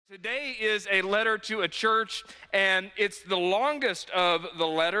Today is a letter to a church, and it's the longest of the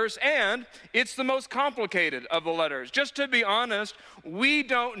letters, and it's the most complicated of the letters. Just to be honest, we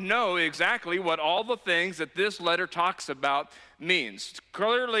don't know exactly what all the things that this letter talks about means.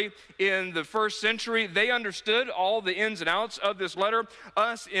 Clearly, in the first century, they understood all the ins and outs of this letter.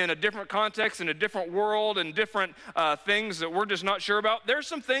 Us, in a different context, in a different world, and different things that we're just not sure about. There's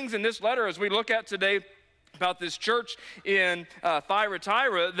some things in this letter, as we look at today, about this church in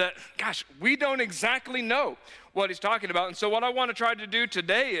Thyatira that, we don't exactly know what he's talking about. And so what I want to try to do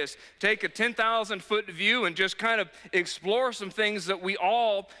today is take a 10,000-foot view and just kind of explore some things that we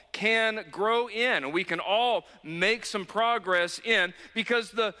all can grow in, and we can all make some progress in,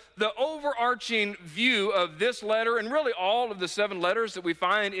 because the overarching view of this letter, and really all of the 7 letters that we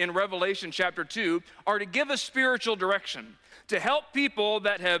find in Revelation chapter 2, are to give us spiritual direction, to help people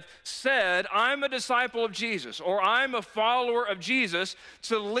that have said, I'm a disciple of Jesus, or I'm a follower of Jesus,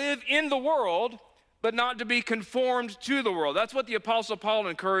 to live in the world, but not to be conformed to the world. That's what the Apostle Paul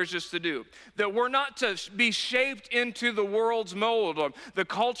encouraged us to do. That we're not to be shaped into the world's mold, or the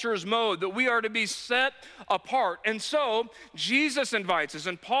culture's mode, that we are to be set apart. And so, Jesus invites us,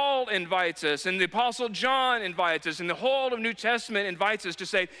 and Paul invites us, and the Apostle John invites us, and the whole of New Testament invites us to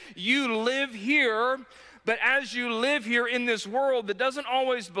say, you live here, but as you live here in this world that doesn't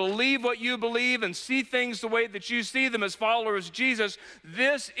always believe what you believe and see things the way that you see them as followers of Jesus,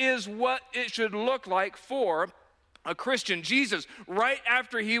 this is what it should look like for a Christian. Jesus, right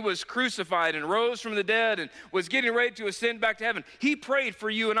after he was crucified and rose from the dead and was getting ready to ascend back to heaven, he prayed for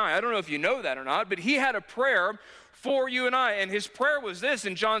you and I. I don't know if you know that or not, but he had a prayer for you and I. And his prayer was this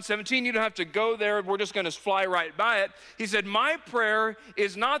in John 17. You don't have to go there. We're just going to fly right by it. He said, my prayer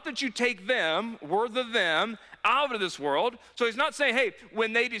is not that you take them, we're the them, out of this world. So he's not saying, hey,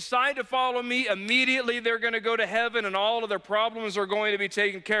 when they decide to follow me, immediately they're going to go to heaven and all of their problems are going to be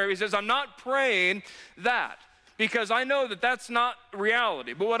taken care of. He says, I'm not praying that, because I know that that's not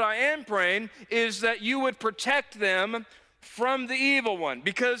reality. But what I am praying is that you would protect them from the evil one,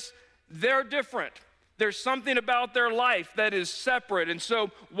 because they're different. There's something about their life that is separate. And so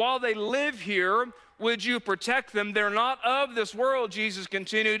while they live here, would you protect them? They're not of this world, Jesus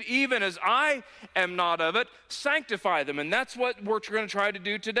continued, even as I am not of it. Sanctify them. And that's what we're going to try to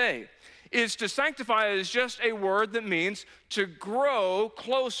do today. Is to sanctify is just a word that means to grow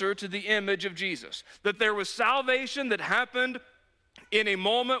closer to the image of Jesus. That there was salvation that happened in a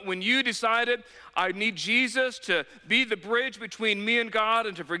moment when you decided, I need Jesus to be the bridge between me and God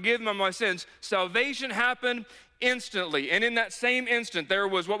and to forgive me of my sins. Salvation happened instantly. And in that same instant, there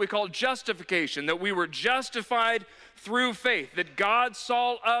was what we call justification, that we were justified through faith, that God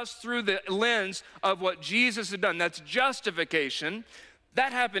saw us through the lens of what Jesus had done. That's justification.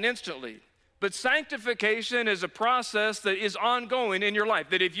 That happened instantly. But sanctification is a process that is ongoing in your life.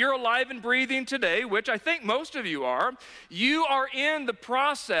 That if you're alive and breathing today, which I think most of you are in the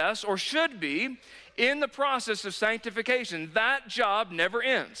process, or should be, in the process of sanctification. That job never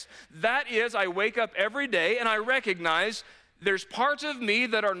ends. That is, I wake up every day and I recognize there's parts of me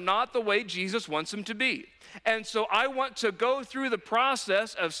that are not the way Jesus wants them to be. And so I want to go through the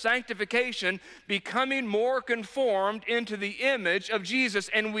process of sanctification, becoming more conformed into the image of Jesus.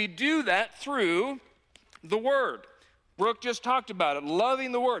 And we do that through the Word. Brooke just talked about it,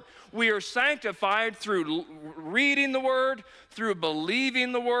 loving the Word. We are sanctified through reading the Word, through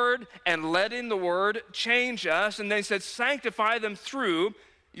believing the Word, and letting the Word change us. And they said, sanctify them through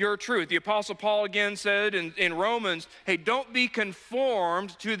your truth. The Apostle Paul again said in Romans, hey, don't be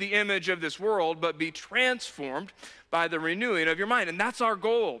conformed to the image of this world, but be transformed by the renewing of your mind. And that's our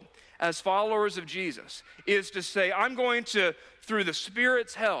goal as followers of Jesus, is to say, I'm going to, through the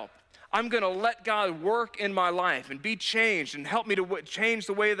Spirit's help, I'm going to let God work in my life and be changed and help me to change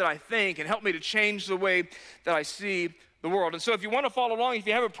the way that I think and help me to change the way that I see the world. And so if you want to follow along, if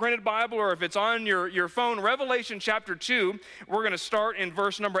you have a printed Bible or if it's on your phone, Revelation chapter 2, we're going to start in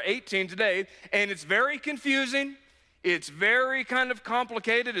verse number 18 today. And it's very confusing. It's very kind of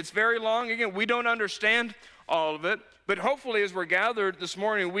complicated. It's very long. Again, we don't understand all of it. But hopefully as we're gathered this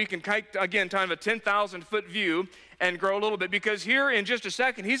morning, we can, again, kind of a 10,000-foot view and grow a little bit. Because here in just a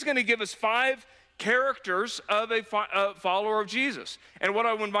second, he's going to give us 5 characters of a follower of Jesus. And what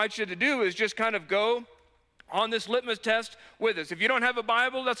I would invite you to do is just kind of go on this litmus test with us. If you don't have a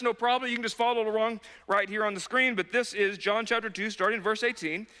Bible, that's no problem. You can just follow along right here on the screen. But this is John chapter 2, starting in verse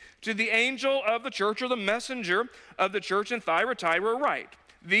 18. To the angel of the church, or the messenger of the church in Thyatira, write,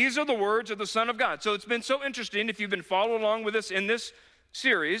 these are the words of the Son of God. So it's been so interesting, if you've been following along with us in this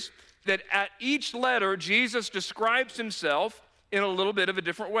series, that at each letter, Jesus describes himself in a little bit of a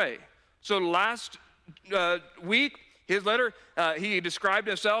different way. So last week, His letter, he described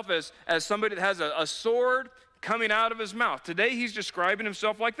himself as somebody that has a sword coming out of his mouth. Today, he's describing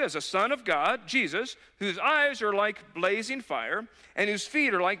himself like this: a son of God, Jesus, whose eyes are like blazing fire and whose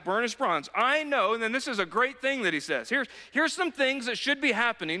feet are like burnished bronze. I know, and then this is a great thing that he says. Here's some things that should be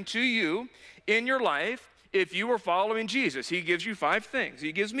happening to you in your life if you were following Jesus. He gives you 5 things.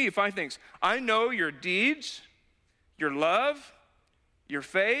 He gives me 5 things. I know your deeds, your love, your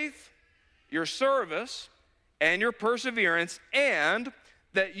faith, your service, and your perseverance, and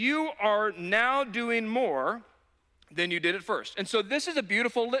that you are now doing more than you did at first. And so this is a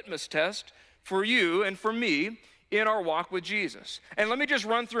beautiful litmus test for you and for me in our walk with Jesus. And let me just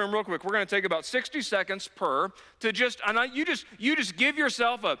run through them real quick. We're going to take about 60 seconds per to you just give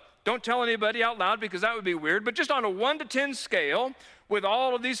yourself don't tell anybody out loud because that would be weird, but just on a 1 to 10 scale with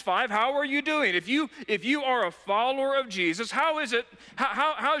all of these 5, how are you doing? If you are a follower of Jesus,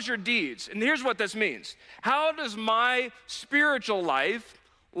 how's your deeds? And here's what this means. How does my spiritual life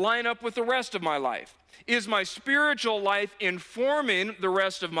line up with the rest of my life? Is my spiritual life informing the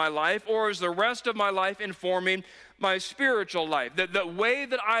rest of my life, or is the rest of my life informing my spiritual life? The way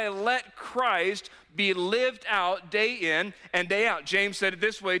that I let Christ be lived out day in and day out. James said it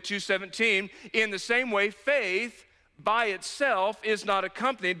this way, 2:17, in the same way, faith by itself is not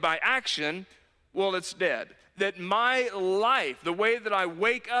accompanied by action, well, it's dead. That my life, the way that I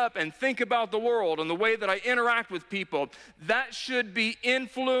wake up and think about the world and the way that I interact with people, that should be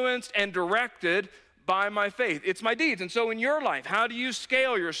influenced and directed by my faith. It's my deeds. And so in your life, how do you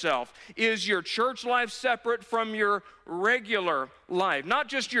scale yourself? Is your church life separate from your regular life? Not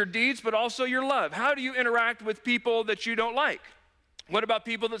just your deeds, but also your love. How do you interact with people that you don't like? What about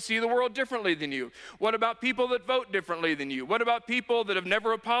people that see the world differently than you? What about people that vote differently than you? What about people that have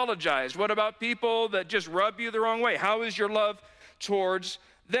never apologized? What about people that just rub you the wrong way? How is your love towards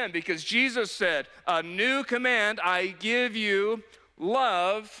them? Because Jesus said, a new command I give you,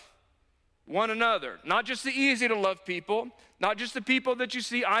 love one another. Not just the easy to love people, not just the people that you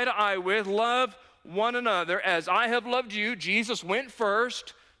see eye to eye with. Love one another as I have loved you. Jesus went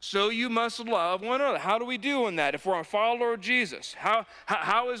first, so you must love one another. How do we do in that if we're a follower of Jesus?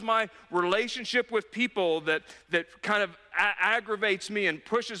 How is my relationship with people that kind of aggravates me and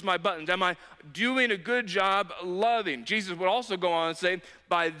pushes my buttons? Am I doing a good job loving? Jesus would also go on and say,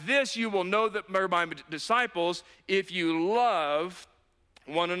 by this you will know that you're my disciples if you love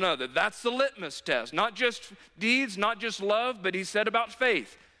one another. That's the litmus test. Not just deeds, not just love, but he said about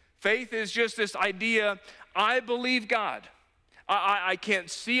faith. Faith is just this idea, I believe God. I can't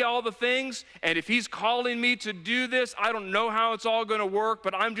see all the things, and if he's calling me to do this, I don't know how it's all going to work,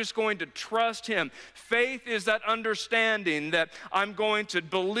 but I'm just going to trust him. Faith is that understanding that I'm going to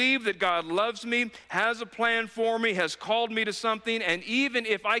believe that God loves me, has a plan for me, has called me to something, and even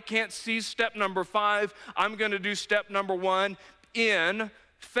if I can't see step number 5, I'm going to do step number 1 in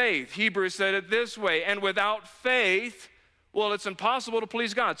faith. Hebrews said it this way, and without faith, well, it's impossible to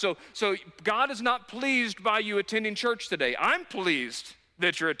please God. So God is not pleased by you attending church today. I'm pleased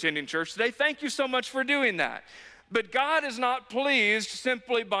that you're attending church today. Thank you so much for doing that. But God is not pleased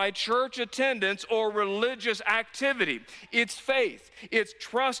simply by church attendance or religious activity. It's faith. It's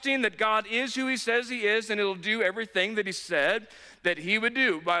trusting that God is who he says he is, and he'll do everything that he said that he would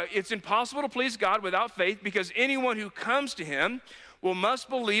do. It's impossible to please God without faith, because anyone who comes to him must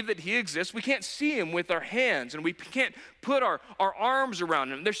believe that he exists. We can't see him with our hands, and we can't put our arms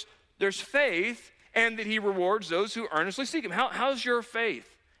around him. There's faith, and that he rewards those who earnestly seek him. How's your faith?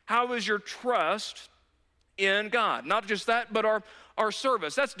 How is your trust in God? Not just that, but our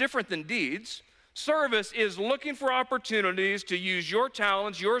service. That's different than deeds. Service is looking for opportunities to use your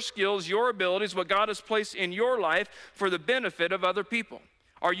talents, your skills, your abilities, what God has placed in your life for the benefit of other people.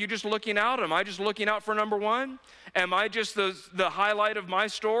 Are you just looking out? Am I just looking out for number 1? Am I just the highlight of my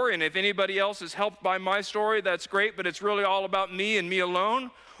story? And if anybody else is helped by my story, that's great, but it's really all about me and me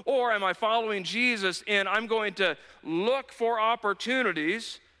alone? Or am I following Jesus and I'm going to look for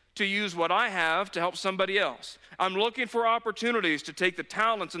opportunities to use what I have to help somebody else? I'm looking for opportunities to take the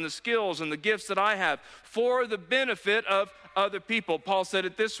talents and the skills and the gifts that I have for the benefit of other people. Paul said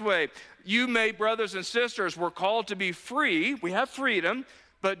it this way, you may, brothers and sisters, we're called to be free. We have freedom.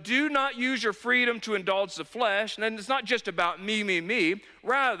 But do not use your freedom to indulge the flesh. And it's not just about me.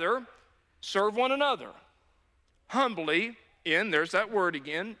 Rather, serve one another humbly there's that word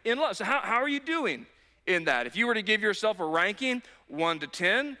again, in love. So how are you doing in that? If you were to give yourself a ranking, 1 to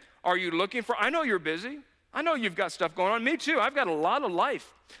 10, are you looking for, I know you're busy. I know you've got stuff going on. Me too. I've got a lot of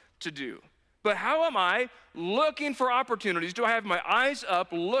life to do. But how am I looking for opportunities? Do I have my eyes up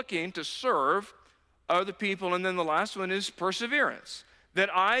looking to serve other people? And then the last one is perseverance. that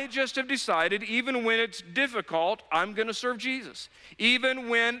I just have decided, even when it's difficult, I'm going to serve Jesus. Even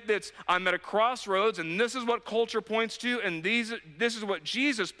when I'm at a crossroads, and this is what culture points to, and this is what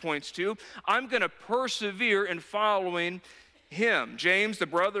Jesus points to, I'm going to persevere in following him. James, the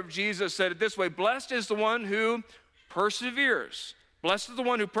brother of Jesus, said it this way: blessed is the one who perseveres. Blessed is the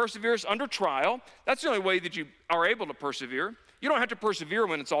one who perseveres under trial. That's the only way that you are able to persevere. You don't have to persevere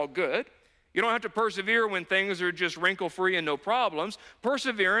when it's all good. You don't have to persevere when things are just wrinkle-free and no problems.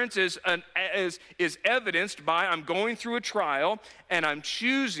 Perseverance is evidenced by I'm going through a trial and I'm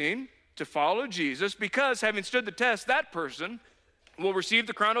choosing to follow Jesus, because having stood the test, that person will receive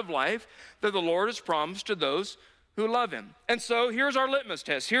the crown of life that the Lord has promised to those who love him. And so here's our litmus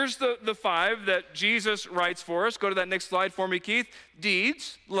test. Here's the 5 that Jesus writes for us. Go to that next slide for me, Keith.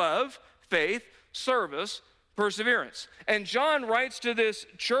 Deeds, love, faith, service, perseverance. And John writes to this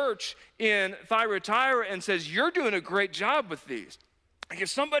church in Thyatira and says, you're doing a great job with these. If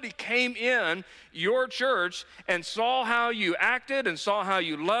somebody came in your church and saw how you acted and saw how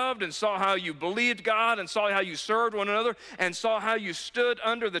you loved and saw how you believed God and saw how you served one another and saw how you stood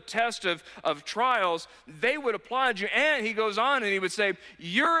under the test of trials, they would applaud you. And he goes on and he would say,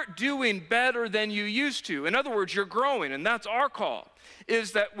 you're doing better than you used to. In other words, you're growing, and that's our call,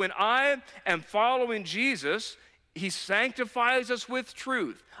 is that when I am following Jesus, he sanctifies us with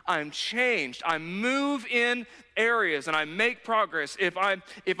truth. I'm changed. I move in areas and I make progress. If I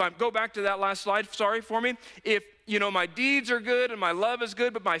go back to that last slide, sorry for me. If my deeds are good and my love is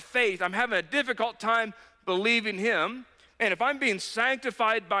good, but my faith, I'm having a difficult time believing him. And if I'm being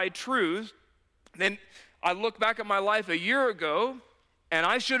sanctified by truth, then I look back at my life a year ago and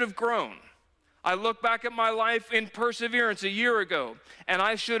I should have grown. I look back at my life in perseverance a year ago, and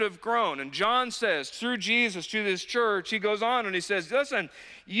I should have grown. And John says, through Jesus to this church, he goes on and he says, listen,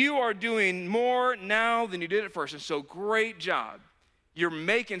 you are doing more now than you did at first, and so great job. You're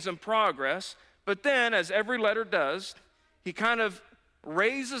making some progress. But then, as every letter does, he kind of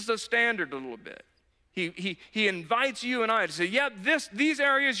raises the standard a little bit. He invites you and I to say, yeah, these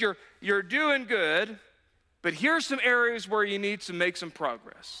areas you're doing good, but here's some areas where you need to make some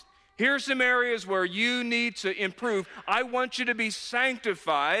progress. Here's some areas where you need to improve. I want you to be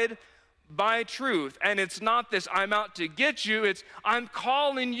sanctified by truth. And it's not this, I'm out to get you. It's, I'm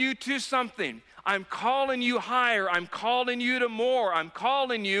calling you to something. I'm calling you higher. I'm calling you to more. I'm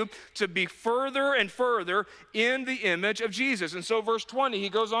calling you to be further and further in the image of Jesus. And so verse 20, he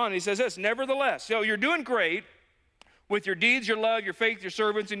goes on and he says this, nevertheless, so you're doing great with your deeds, your love, your faith, your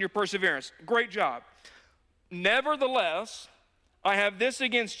servants, and your perseverance. Great job. Nevertheless, I have this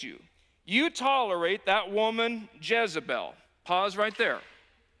against you. You tolerate that woman Jezebel. Pause right there.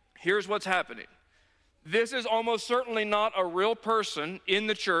 Here's what's happening. This is almost certainly not a real person in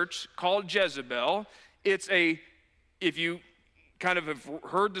the church called Jezebel. If you kind of have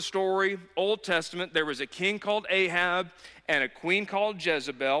heard the story, Old Testament, there was a king called Ahab and a queen called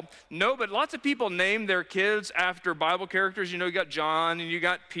Jezebel. No, but lots of people name their kids after Bible characters. You got John, and you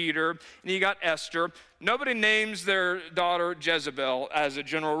got Peter, and you got Esther. Nobody names their daughter Jezebel as a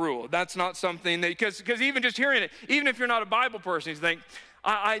general rule. That's not something that, because even just hearing it, even if you're not a Bible person, you think,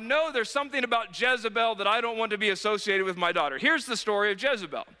 I know there's something about Jezebel that I don't want to be associated with my daughter. Here's the story of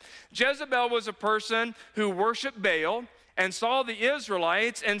Jezebel. Jezebel was a person who worshiped Baal and saw the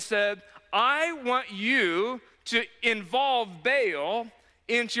Israelites and said, I want you to involve Baal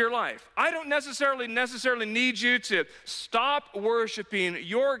into your life. I don't necessarily need you to stop worshiping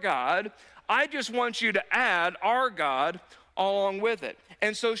your God. I just want you to add our God along with it.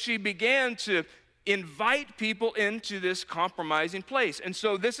 And so she began to invite people into this compromising place. And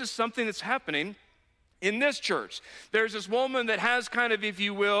so this is something that's happening in this church. There's this woman that has kind of, if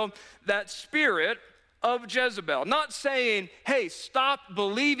you will, that spirit of Jezebel. Not saying, hey, stop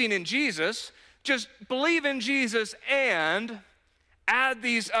believing in Jesus, just believe in Jesus and add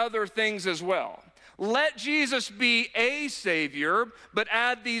these other things as well. Let Jesus be a savior, but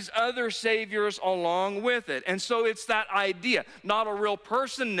add these other saviors along with it. And so it's that idea, not a real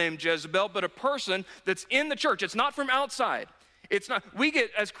person named Jezebel, but a person that's in the church. It's not from outside. It's not,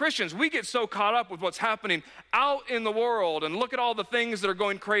 as Christians, we get so caught up with what's happening out in the world and look at all the things that are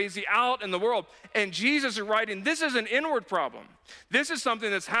going crazy out in the world. And Jesus is writing, this is an inward problem. This is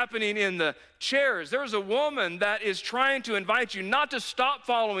something that's happening in the chairs. There's a woman that is trying to invite you not to stop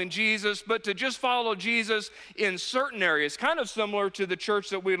following Jesus, but to just follow Jesus in certain areas, kind of similar to the church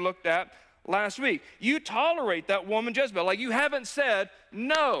that we looked at last week. You tolerate that woman Jezebel. Like you haven't said,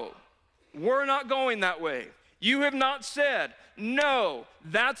 no, we're not going that way. You have not said, no,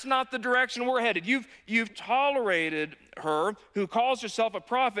 that's not the direction we're headed. You've tolerated her, who calls herself a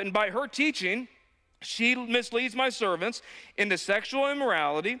prophet, and by her teaching, She misleads my servants into sexual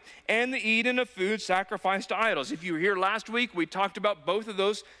immorality and the eating of food sacrificed to idols. If you were here last week, we talked about both of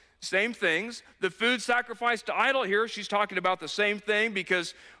those same things. The food sacrificed to idol, here she's talking about the same thing,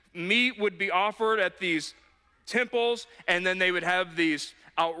 because meat would be offered at these temples, and then they would have these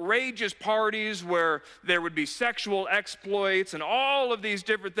outrageous parties where there would be sexual exploits and all of these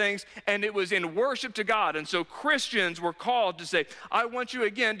different things, and it was in worship to God. And so Christians were called to say, I want you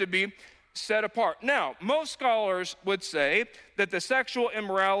again to be set apart. Now, most scholars would say that the sexual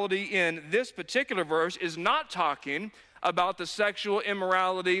immorality in this particular verse is not talking about the sexual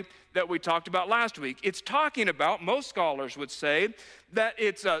immorality that we talked about last week. It's talking about, most scholars would say, that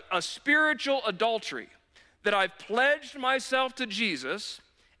it's a spiritual adultery, that I've pledged myself to Jesus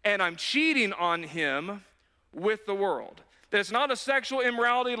and I'm cheating on him with the world. That it's not a sexual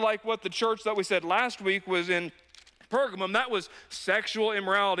immorality like what the church that we said last week was in Pergamum. That was sexual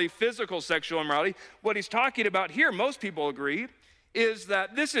immorality, physical sexual immorality. What he's talking about here, most people agree, is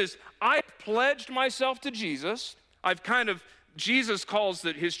that this is, I pledged myself to Jesus. Jesus calls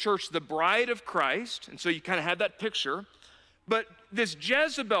his church the bride of Christ, and so you kind of have that picture. But this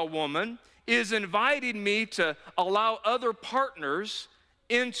Jezebel woman is inviting me to allow other partners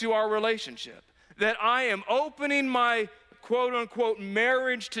into our relationship. That I am opening my quote-unquote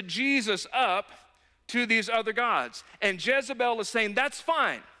marriage to Jesus up to these other gods. And Jezebel is saying, that's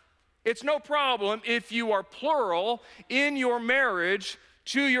fine. It's no problem if you are plural in your marriage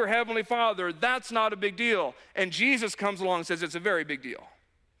to your Heavenly Father. That's not a big deal. And Jesus comes along and says it's a very big deal.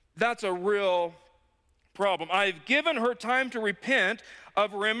 That's a real problem. I've given her time to repent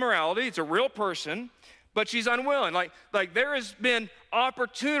of her immorality. It's a real person, but she's unwilling. Like there has been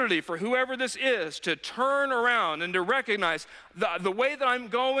opportunity for whoever this is to turn around and to recognize the way that I'm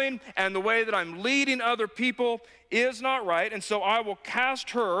going and the way that I'm leading other people is not right. And so I will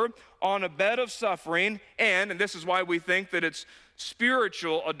cast her on a bed of suffering. And this is why we think that it's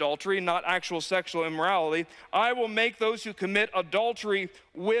spiritual adultery, not actual sexual immorality. I will make those who commit adultery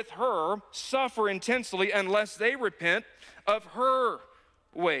with her suffer intensely unless they repent of her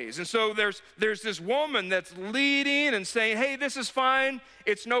ways. And so there's this woman that's leading and saying, hey, this is fine,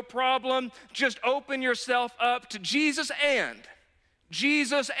 it's no problem, just open yourself up to Jesus and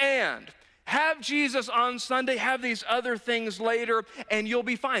have Jesus on Sunday, have these other things later, and you'll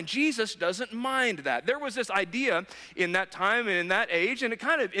be fine. Jesus doesn't mind that. There was this idea in that time and in that age, and it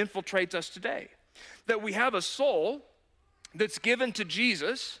kind of infiltrates us today, that we have a soul that's given to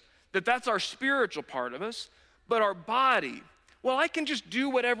Jesus, that's our spiritual part of us, but our body, well, I can just do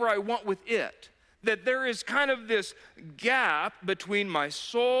whatever I want with it. That there is kind of this gap between my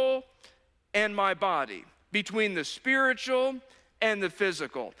soul and my body, between the spiritual and the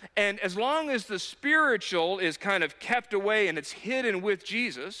physical. And as long as the spiritual is kind of kept away and it's hidden with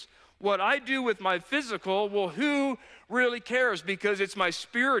Jesus, what I do with my physical, well, who really cares? Because it's my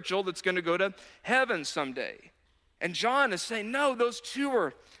spiritual that's going to go to heaven someday. And John is saying, no, those two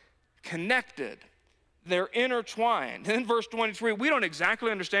are connected. They're intertwined. In verse 23, we don't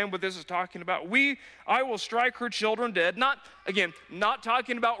exactly understand what this is talking about. I will strike her children dead. Not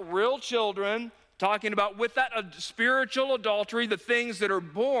talking about real children, talking about with that spiritual adultery, the things that are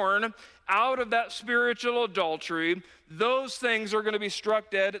born out of that spiritual adultery, those things are going to be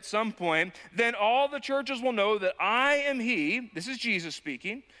struck dead at some point. Then all the churches will know that I am he, this is Jesus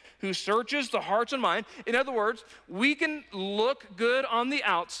speaking, who searches the hearts and mind. In other words, we can look good on the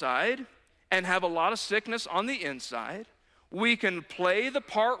outside and have a lot of sickness on the inside. We can play the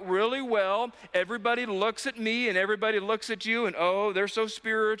part really well. Everybody looks at me and everybody looks at you and, oh, they're so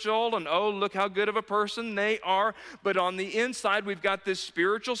spiritual and, oh, look how good of a person they are. But on the inside, we've got this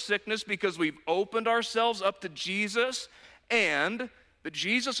spiritual sickness because we've opened ourselves up to Jesus. But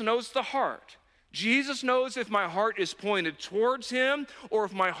Jesus knows the heart. Jesus knows if my heart is pointed towards him or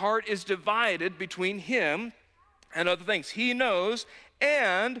if my heart is divided between him and other things. He knows,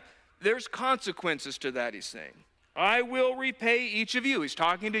 and there's consequences to that, he's saying. I will repay each of you. He's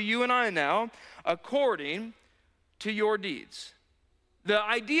talking to you and I now, according to your deeds. The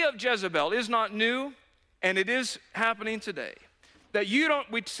idea of Jezebel is not new, and it is happening today. That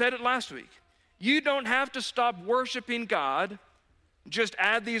we said it last week, you don't have to stop worshiping God, just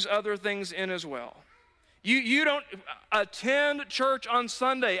add these other things in as well. You don't attend church on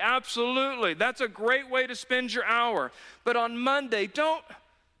Sunday, absolutely. That's a great way to spend your hour. But on Monday, don't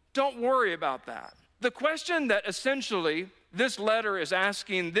worry about that. The question that essentially this letter is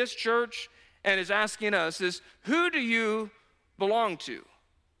asking this church and is asking us is, who do you belong to?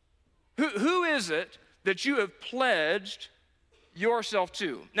 Who is it that you have pledged yourself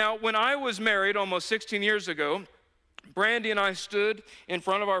to? Now, when I was married almost 16 years ago, Brandy and I stood in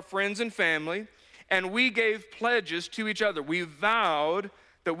front of our friends and family, and we gave pledges to each other. We vowed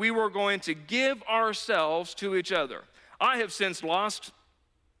that we were going to give ourselves to each other. I have since lost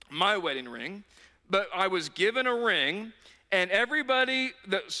my wedding ring, but I was given a ring, and everybody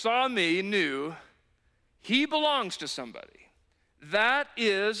that saw me knew he belongs to somebody. That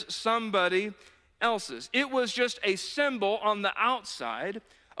is somebody else's. It was just a symbol on the outside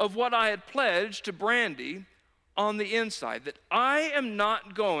of what I had pledged to Brandy on the inside, that I am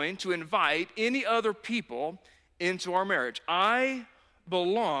not going to invite any other people into our marriage. I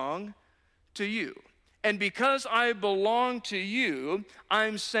belong to you. And because I belong to you,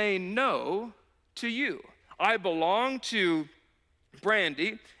 I'm saying no to you. I belong to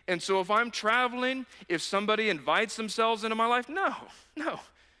Brandy, and so if I'm traveling, if somebody invites themselves into my life, no,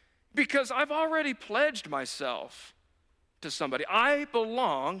 because I've already pledged myself to somebody. I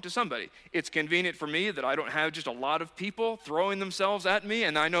belong to somebody. It's convenient for me that I don't have just a lot of people throwing themselves at me,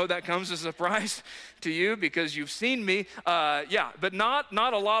 and I know that comes as a surprise to you because you've seen me, but not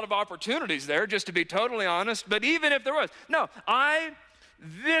a lot of opportunities there, just to be totally honest. But even if there was,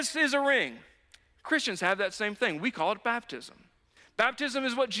 this is a ring. Christians have that same thing. We call it baptism. Baptism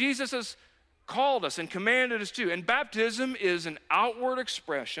is what Jesus has called us and commanded us to. And baptism is an outward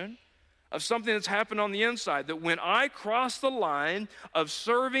expression of something that's happened on the inside, that when I cross the line of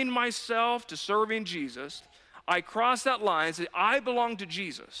serving myself to serving Jesus, I cross that line and say, I belong to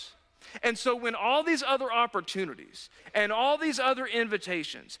Jesus. And so when all these other opportunities and all these other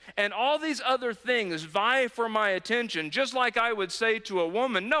invitations and all these other things vie for my attention, just like I would say to a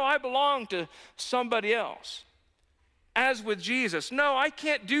woman, no, I belong to somebody else. As with Jesus, no, I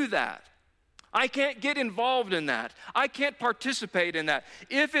can't do that. I can't get involved in that. I can't participate in that.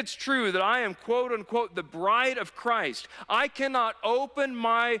 If it's true that I am, quote unquote, the bride of Christ, I cannot open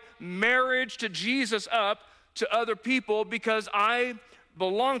my marriage to Jesus up to other people because I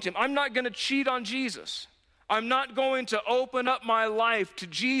belong to him. I'm not going to cheat on Jesus. I'm not going to open up my life to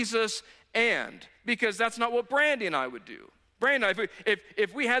Jesus because that's not what Brandy and I would do. Brandy,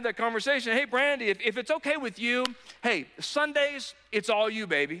 if we had that conversation, hey, Brandy, if it's okay with you, hey, Sundays, it's all you,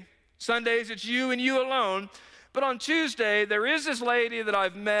 baby. Sundays, it's you and you alone. But on Tuesday, there is this lady that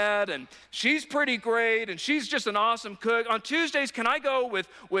I've met, and she's pretty great, and she's just an awesome cook. On Tuesdays, can I go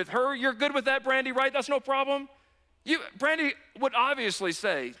with her? You're good with that, Brandy, right? That's no problem? Brandy would obviously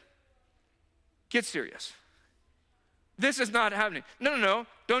say, get serious. This is not happening. No.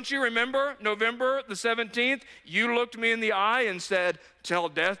 Don't you remember November the 17th? You looked me in the eye and said, till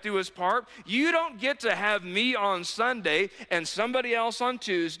death do us part. You don't get to have me on Sunday and somebody else on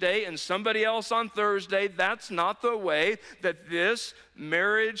Tuesday and somebody else on Thursday. That's not the way that this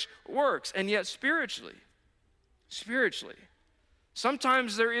marriage works. And yet spiritually,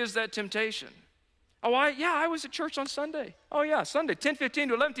 sometimes there is that temptation. I was at church on Sunday. Sunday, 10:15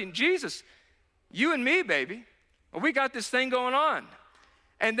 to 11:15. Jesus, you and me, baby. We got this thing going on.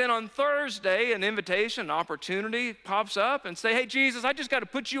 And then on Thursday, an invitation, an opportunity pops up and say, hey, Jesus, I just got to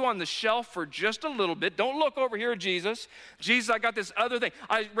put you on the shelf for just a little bit. Don't look over here, Jesus. Jesus, I got this other thing.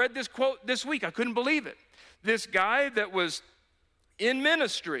 I read this quote this week. I couldn't believe it. This guy that was in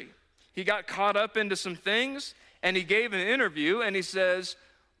ministry, he got caught up into some things, and he gave an interview, and he says,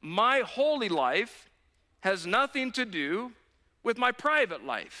 my holy life has nothing to do with my private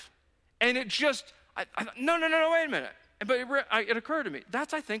life. And it just... No, wait a minute. But it occurred to me,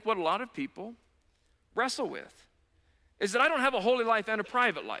 that's, I think, what a lot of people wrestle with, is that I don't have a holy life and a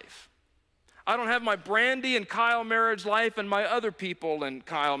private life. I don't have my Brandy and Kyle marriage life and my other people and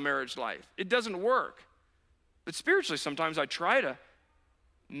Kyle marriage life. It doesn't work. But spiritually, sometimes I try to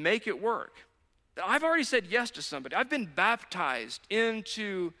make it work. I've already said yes to somebody. I've been baptized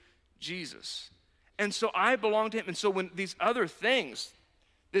into Jesus. And so I belong to him. And so when these other things...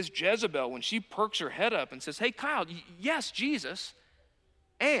 This Jezebel, when she perks her head up and says, hey, Kyle, yes, Jesus,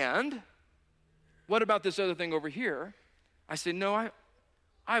 and what about this other thing over here? I say, no,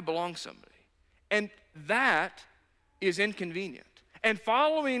 I belong to somebody. And that is inconvenient. And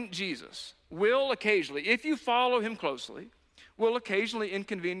following Jesus will occasionally, if you follow him closely, will occasionally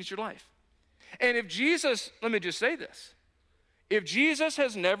inconvenience your life. And if Jesus, let me just say this, if Jesus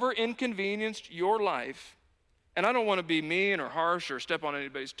has never inconvenienced your life, and I don't want to be mean or harsh or step on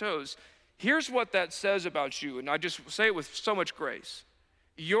anybody's toes, here's what that says about you, and I just say it with so much grace.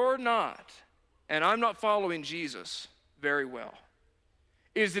 You're not, and I'm not following Jesus very well,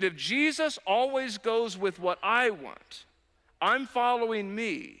 is that if Jesus always goes with what I want, I'm following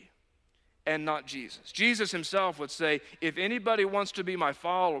me and not Jesus. Jesus himself would say, if anybody wants to be my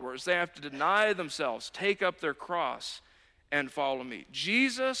followers, they have to deny themselves, take up their cross, and follow me.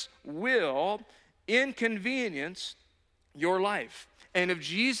 Jesus will inconvenience your life. And if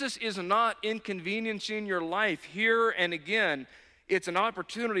Jesus is not inconveniencing your life here and again, it's an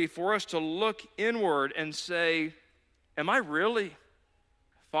opportunity for us to look inward and say, am I really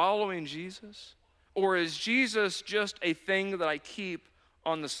following Jesus? Or is Jesus just a thing that I keep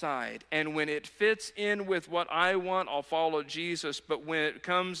on the side? And when it fits in with what I want, I'll follow Jesus. But when it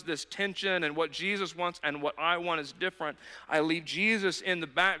comes this tension and what Jesus wants and what I want is different, I leave Jesus in the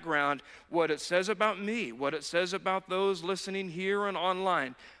background. What it says about me, what it says about those listening here and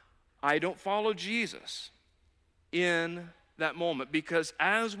online, I don't follow Jesus in that moment. Because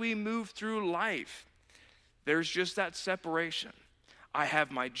as we move through life, there's just that separation. I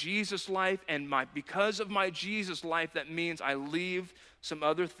have my Jesus life, and because of my Jesus life, that means I leave some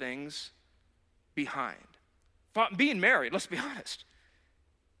other things behind. Being married, let's be honest.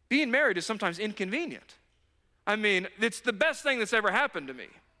 Being married is sometimes inconvenient. I mean, it's the best thing that's ever happened to me.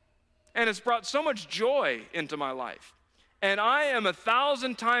 And it's brought so much joy into my life. And I am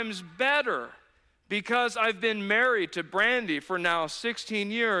 1,000 times better because I've been married to Brandy for now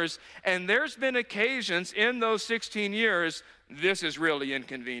 16 years. And there's been occasions in those 16 years, this is really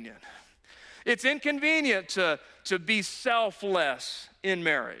inconvenient. It's inconvenient to be selfless in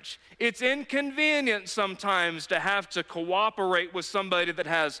marriage. It's inconvenient sometimes to have to cooperate with somebody that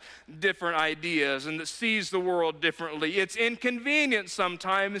has different ideas and that sees the world differently. It's inconvenient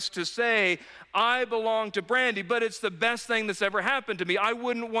sometimes to say, I belong to Brandy, but it's the best thing that's ever happened to me. I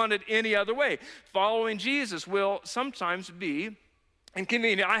wouldn't want it any other way. Following Jesus will sometimes be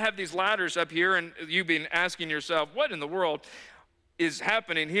inconvenient. I have these ladders up here, and you've been asking yourself, what in the world is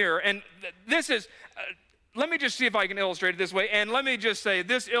happening here? And this is, let me just see if I can illustrate it this way. And let me just say,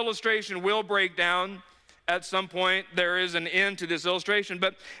 this illustration will break down at some point. There is an end to this illustration.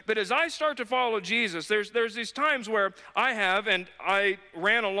 But as I start to follow Jesus, there's these times where I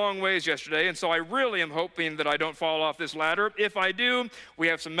ran a long ways yesterday, and so I really am hoping that I don't fall off this ladder. If I do, we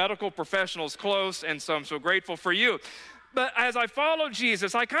have some medical professionals close, and so I'm so grateful for you. But as I follow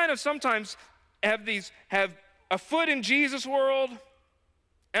Jesus, I kind of sometimes have a foot in Jesus' world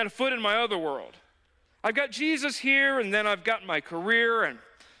and a foot in my other world. I've got Jesus here, and then I've got my career, and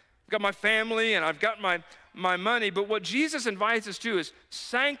I've got my family, and I've got my money. But what Jesus invites us to is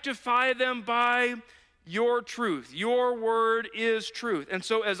sanctify them by your truth. Your word is truth. And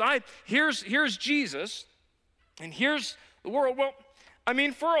so here's Jesus, and here's the world. Well, I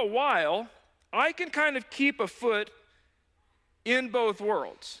mean, for a while, I can kind of keep a foot in both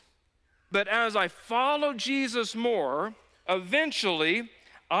worlds. But as I follow Jesus more, eventually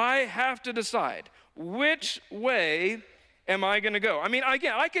I have to decide, which way am I going to go? I mean,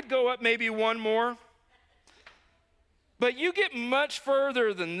 again, I could go up maybe one more, but you get much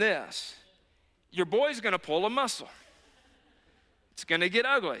further than this, your boy's going to pull a muscle. It's going to get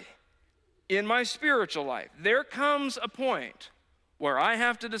ugly. In my spiritual life, there comes a point where I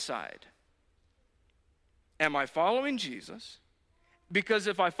have to decide, am I following Jesus? Because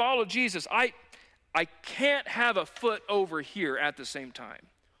if I follow Jesus, I can't have a foot over here at the same time.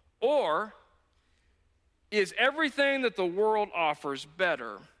 Or is everything that the world offers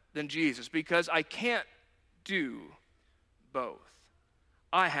better than Jesus? Because I can't do both.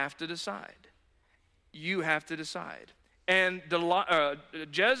 I have to decide. You have to decide. And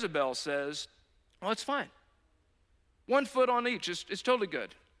Jezebel says, well, it's fine. One foot on each is totally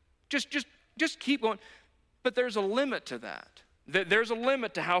good. Just keep going. But there's a limit to that. There's a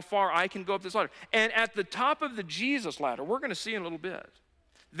limit to how far I can go up this ladder. And at the top of the Jesus ladder, we're going to see in a little bit,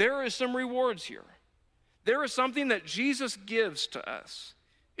 there is some rewards here. There is something that Jesus gives to us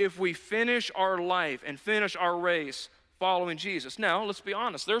if we finish our life and finish our race following Jesus. Now, let's be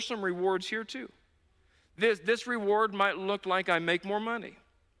honest, there's some rewards here too. This reward might look like I make more money.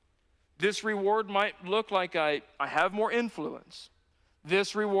 This reward might look like I have more influence.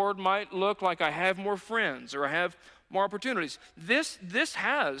 This reward might look like I have more friends or I have more opportunities. This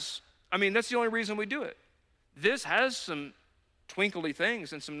has, that's the only reason we do it. This has some twinkly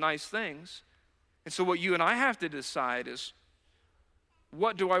things and some nice things. And so what you and I have to decide is,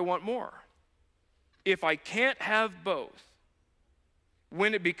 what do I want more? If I can't have both,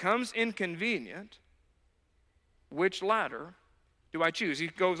 when it becomes inconvenient, which ladder do I choose? He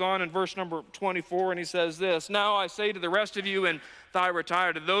goes on in verse number 24 and he says this, now I say to the rest of you in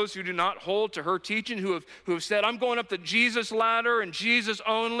Thyatira, to those who do not hold to her teaching, who have said, I'm going up the Jesus ladder and Jesus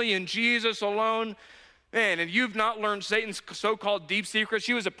only and Jesus alone. Man, and you've not learned Satan's so-called deep secrets.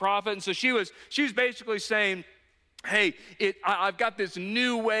 She was a prophet, and so she was basically saying, hey, I've got this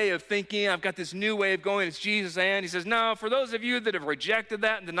new way of thinking. I've got this new way of going. It's Jesus and. He says, no, for those of you that have rejected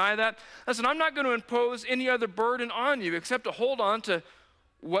that and deny that, listen, I'm not going to impose any other burden on you except to hold on to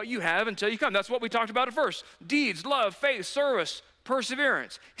what you have until you come. That's what we talked about at first. Deeds, love, faith, service,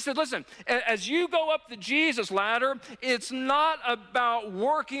 perseverance. He said, listen, as you go up the Jesus ladder, it's not about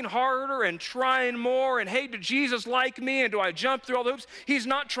working harder and trying more and, hey, did Jesus like me and do I jump through all the hoops? He's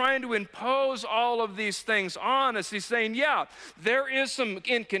not trying to impose all of these things on us. He's saying, yeah, there is some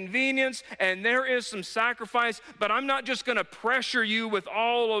inconvenience and there is some sacrifice, but I'm not just going to pressure you with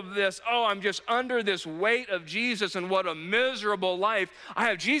all of this. Oh, I'm just under this weight of Jesus, and what a miserable life I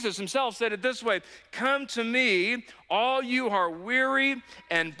have. Jesus himself said it this way, come to me, all you are weary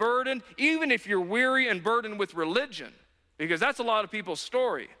and burdened, even if you're weary and burdened with religion, because that's a lot of people's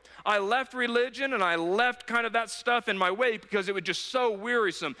story. I left religion and I left kind of that stuff in my way because it was just so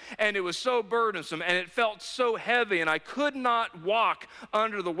wearisome and it was so burdensome and it felt so heavy and I could not walk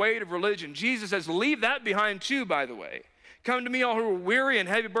under the weight of religion. Jesus says, leave that behind too, by the way. Come to me, all who are weary and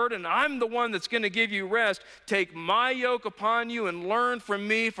heavy burdened. I'm the one that's going to give you rest. Take my yoke upon you and learn from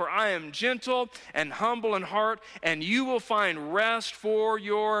me, for I am gentle and humble in heart, and you will find rest for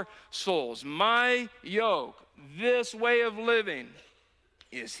your souls. My yoke, this way of living,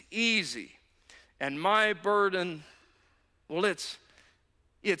 is easy, and my burden, well,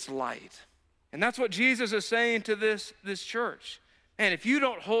 it's light. And that's what Jesus is saying to this church. And if you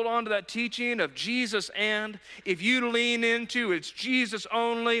don't hold on to that teaching of Jesus, and if you lean into it's Jesus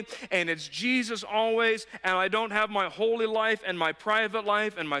only and it's Jesus always, and I don't have my holy life and my private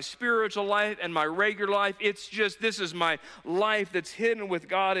life and my spiritual life and my regular life, it's just this is my life that's hidden with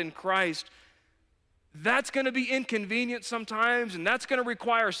God in Christ, that's going to be inconvenient sometimes, and that's going to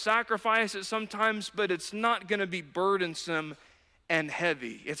require sacrifice at sometimes, but it's not going to be burdensome and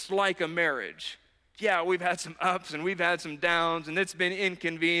heavy. It's like a marriage. Yeah, we've had some ups and we've had some downs, and it's been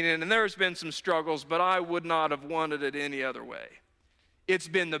inconvenient, and there's been some struggles, but I would not have wanted it any other way. It's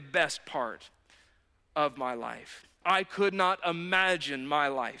been the best part of my life. I could not imagine my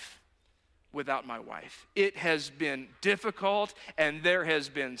life without my wife. It has been difficult, and there has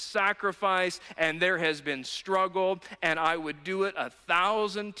been sacrifice, and there has been struggle, and I would do it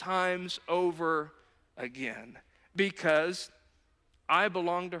 1,000 times over again because I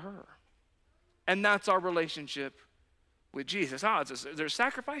belong to her. And that's our relationship with Jesus. There's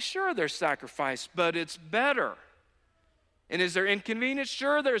sacrifice? Sure, there's sacrifice, but it's better. And is there inconvenience?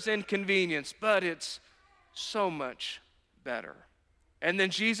 Sure, there's inconvenience, but it's so much better. And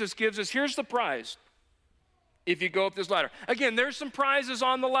then Jesus gives us, here's the prize if you go up this ladder. Again, there's some prizes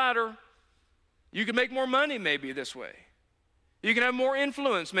on the ladder. You can make more money maybe this way. You can have more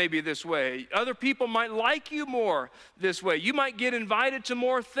influence maybe this way. Other people might like you more this way. You might get invited to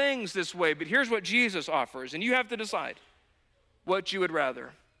more things this way. But here's what Jesus offers, and you have to decide what you would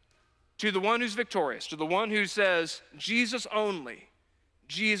rather. To the one who's victorious, to the one who says, Jesus only,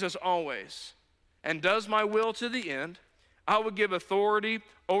 Jesus always, and does my will to the end, I will give authority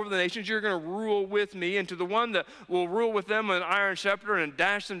over the nations. You're going to rule with me. And to the one that will rule with them with an iron scepter and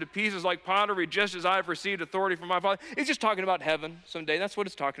dash them to pieces like pottery, just as I have received authority from my Father. It's just talking about heaven someday. That's what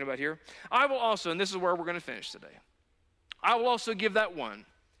it's talking about here. I will also, and this is where we're going to finish today, I will also give that one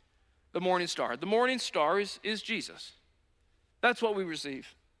the morning star. The morning star is Jesus. That's what we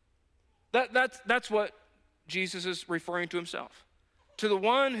receive. That's what Jesus is referring to himself. To the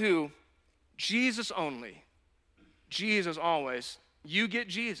one who, Jesus only, Jesus always, you get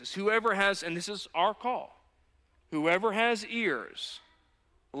Jesus. Whoever has, and this is our call, whoever has ears,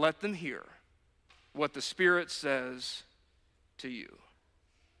 let them hear what the Spirit says to you.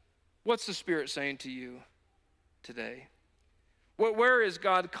 What's the Spirit saying to you today? Where is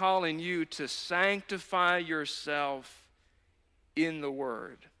God calling you to sanctify yourself in the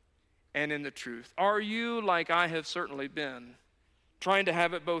Word and in the truth? Are you, like I have certainly been, trying to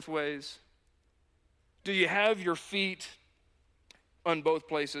have it both ways? Do you have your feet on both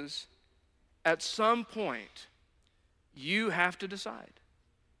places? At some point, you have to decide.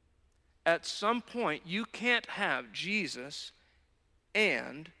 At some point, you can't have Jesus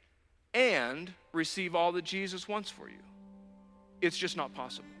and receive all that Jesus wants for you. It's just not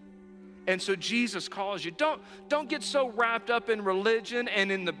possible. And so Jesus calls you. Don't get so wrapped up in religion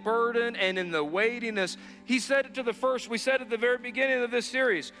and in the burden and in the weightiness. He said it we said at the very beginning of this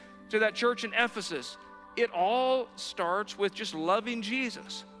series, to that church in Ephesus, it all starts with just loving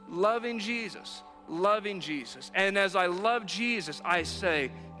Jesus, loving Jesus, loving Jesus. And as I love Jesus, I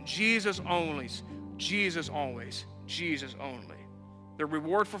say, Jesus only, Jesus always, Jesus only. The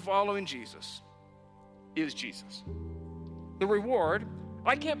reward for following Jesus is Jesus. The reward,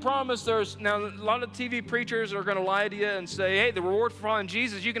 I can't promise now a lot of TV preachers are going to lie to you and say, hey, the reward for following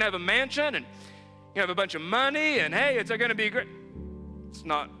Jesus, you can have a mansion and you have a bunch of money and hey, it's going to be great. It's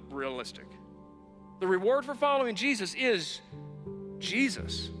not realistic. The reward for following Jesus is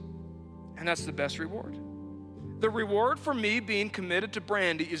Jesus. And that's the best reward. The reward for me being committed to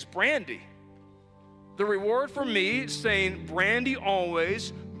Brandy is Brandy. The reward for me saying Brandy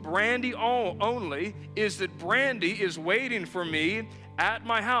always, Brandy only, is that Brandy is waiting for me at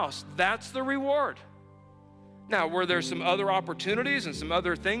my house. That's the reward. Now, were there some other opportunities and some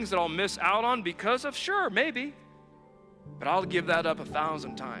other things that I'll miss out on because of? Sure, maybe. But I'll give that up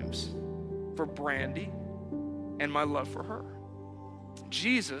 1,000 times for Brandy and my love for her.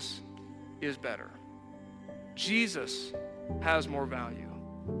 Jesus is better. Jesus has more value.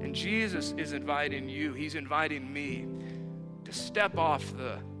 And Jesus is inviting you, he's inviting me to step off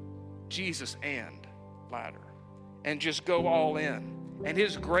the Jesus and ladder and just go all in. And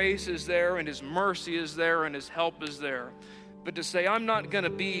his grace is there, and his mercy is there, and his help is there. But to say, I'm not going to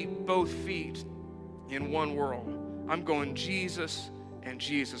be both feet in one world. I'm going Jesus and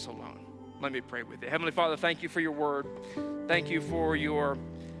Jesus alone. Let me pray with you. Heavenly Father, thank you for your word. Thank you for your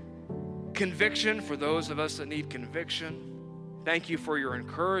conviction for those of us that need conviction. Thank you for your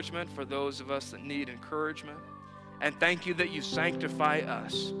encouragement for those of us that need encouragement. And thank you that you sanctify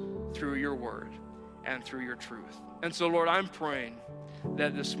us through your word and through your truth. And so, Lord, I'm praying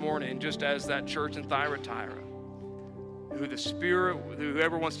that this morning, just as that church in Thyatira,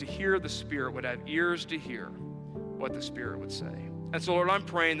 whoever wants to hear the Spirit would have ears to hear what the Spirit would say. And so, Lord, I'm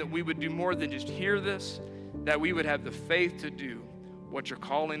praying that we would do more than just hear this, that we would have the faith to do what you're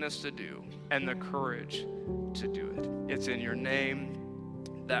calling us to do and the courage to do it. It's in your name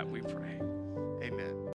that we pray.